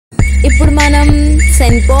ఇప్పుడు మనం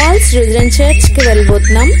Saint Paul's Lutheran church కి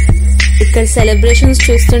వెళ్ళబోతున్నాం. ఇక్కడ సెలబ్రేషన్స్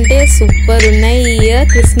చూస్తుంటే సూపర్ ఉన్నాయి ఈ ఇయర్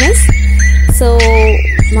క్రిస్మస్. సో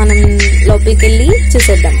మనం లోపలికి వెళ్ళి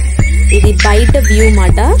చూసేద్దాం. ఇది బయట వ్యూ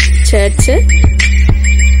మాట చర్చ్.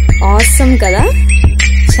 ఆసమ్ కదా,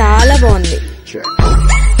 చాలా బాగుంది.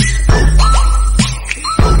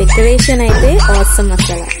 డెకరేషన్ అయితే ఆసమ్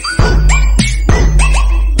అసలు.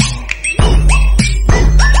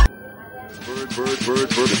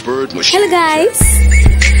 Hello guys,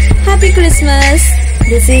 happy Christmas.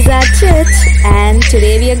 This is our church and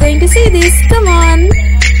today we are going to see this. Come on,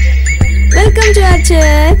 welcome to our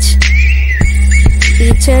church. Ee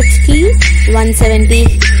church ki 170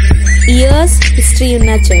 years history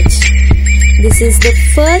unna church. This is the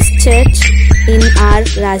first church in our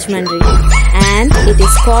Rajahmundry and it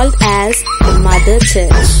is called as the Mother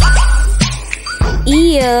Church. ఈ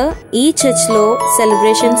year ఈ church లో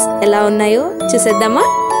celebrations ఎలా ఉన్నాయో చూసేద్దామా?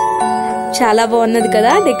 చాలా బాగున్నది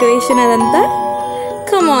కదా decoration అదంతా.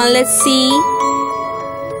 Come on, let's see.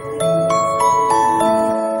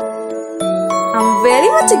 I'm very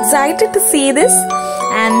much excited to see this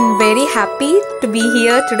and very happy to be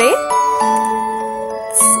here today.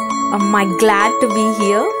 I'm glad to be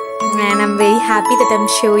here and I'm very happy that I'm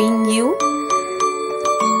showing you.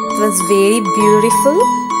 It was very beautiful.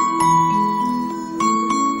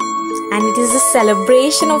 And it is a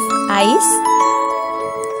celebration of ice.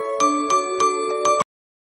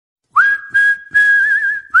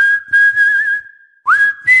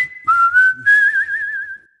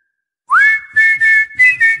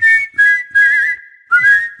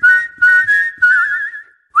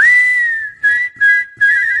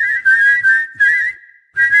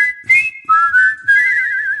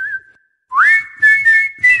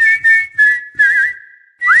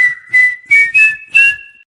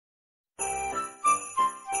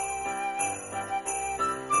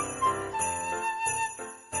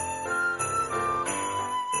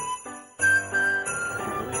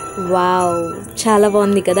 Wow, చాలా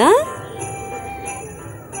బాగుంది కదా.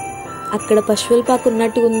 అక్కడ పశువుల పాక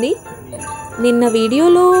ఉన్నట్టు ఉంది. నిన్న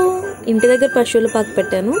వీడియోలో ఇంటి దగ్గర పశువుల పాక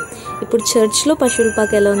పెట్టాను. ఇప్పుడు చర్చ్లో పశువుల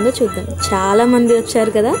పాక ఎలా ఉందో చూద్దాం. చాలా మంది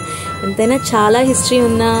వచ్చారు కదా. ఎంతైనా చాలా హిస్టరీ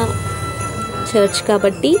ఉన్న చర్చ్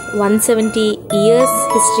కాబట్టి, 170 years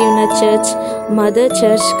హిస్టరీ ఉన్న చర్చ్, మదర్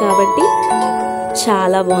చర్చ్ కాబట్టి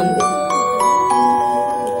చాలా బాగుంది.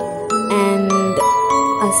 అండ్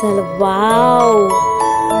అసలు వావ్,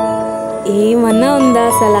 ఏమన్నా ఉందా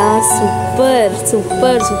అసలు. Super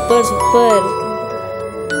super super super.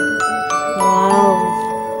 Wow,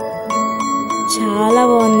 చాలా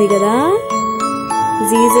బాగుంది కదా.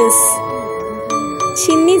 జీసస్,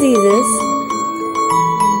 చిన్ని Jesus.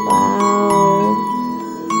 Wow,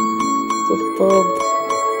 superb,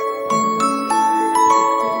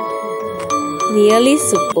 really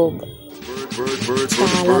superb.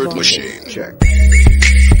 చాలా బాగుంది.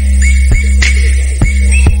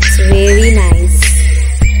 Very nice.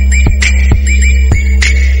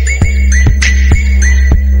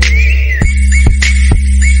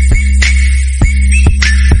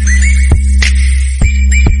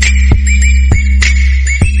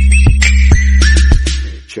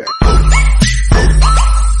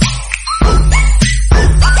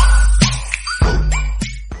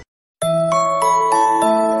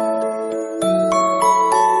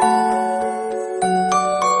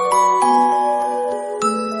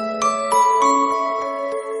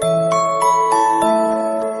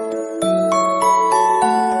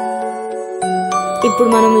 ఇప్పుడు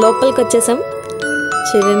మనం లోపలికి వచ్చేసాం.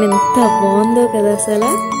 చూడండి ఎంత బాగుందో కదా అసలు.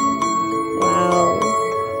 Wow,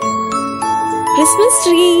 Christmas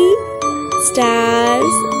tree,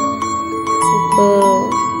 stars, super.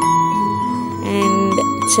 And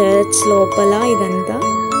church లోపల ఇదంతా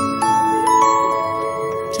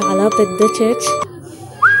చాలా పెద్ద చర్చ్.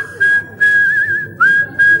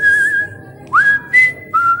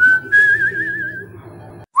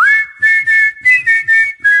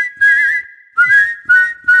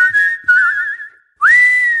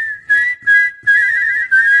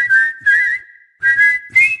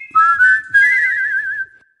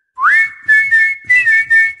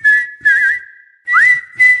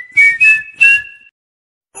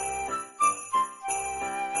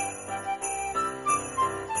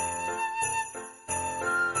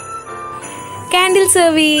 Candle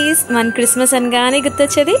service. మన క్రిస్మస్ అనగానే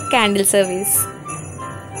గుర్తొచ్చేది క్యాండిల్ సర్వీస్.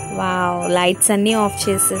 వావ్, లైట్స్ అన్నీ ఆఫ్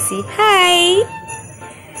చేసేసి, హాయ్,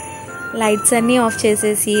 లైట్స్ అన్నీ ఆఫ్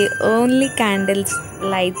చేసేసి ఓన్లీ క్యాండిల్స్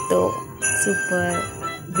లైట్తో సూపర్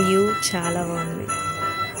వ్యూ. చాలా బాగుంది.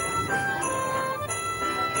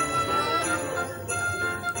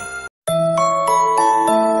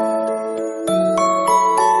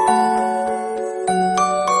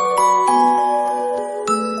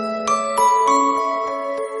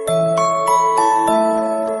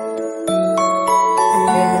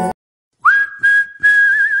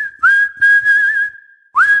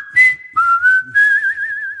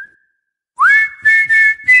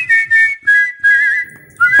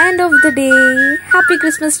 end of the day. Happy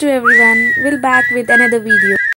Christmas to everyone. We'll back with another video.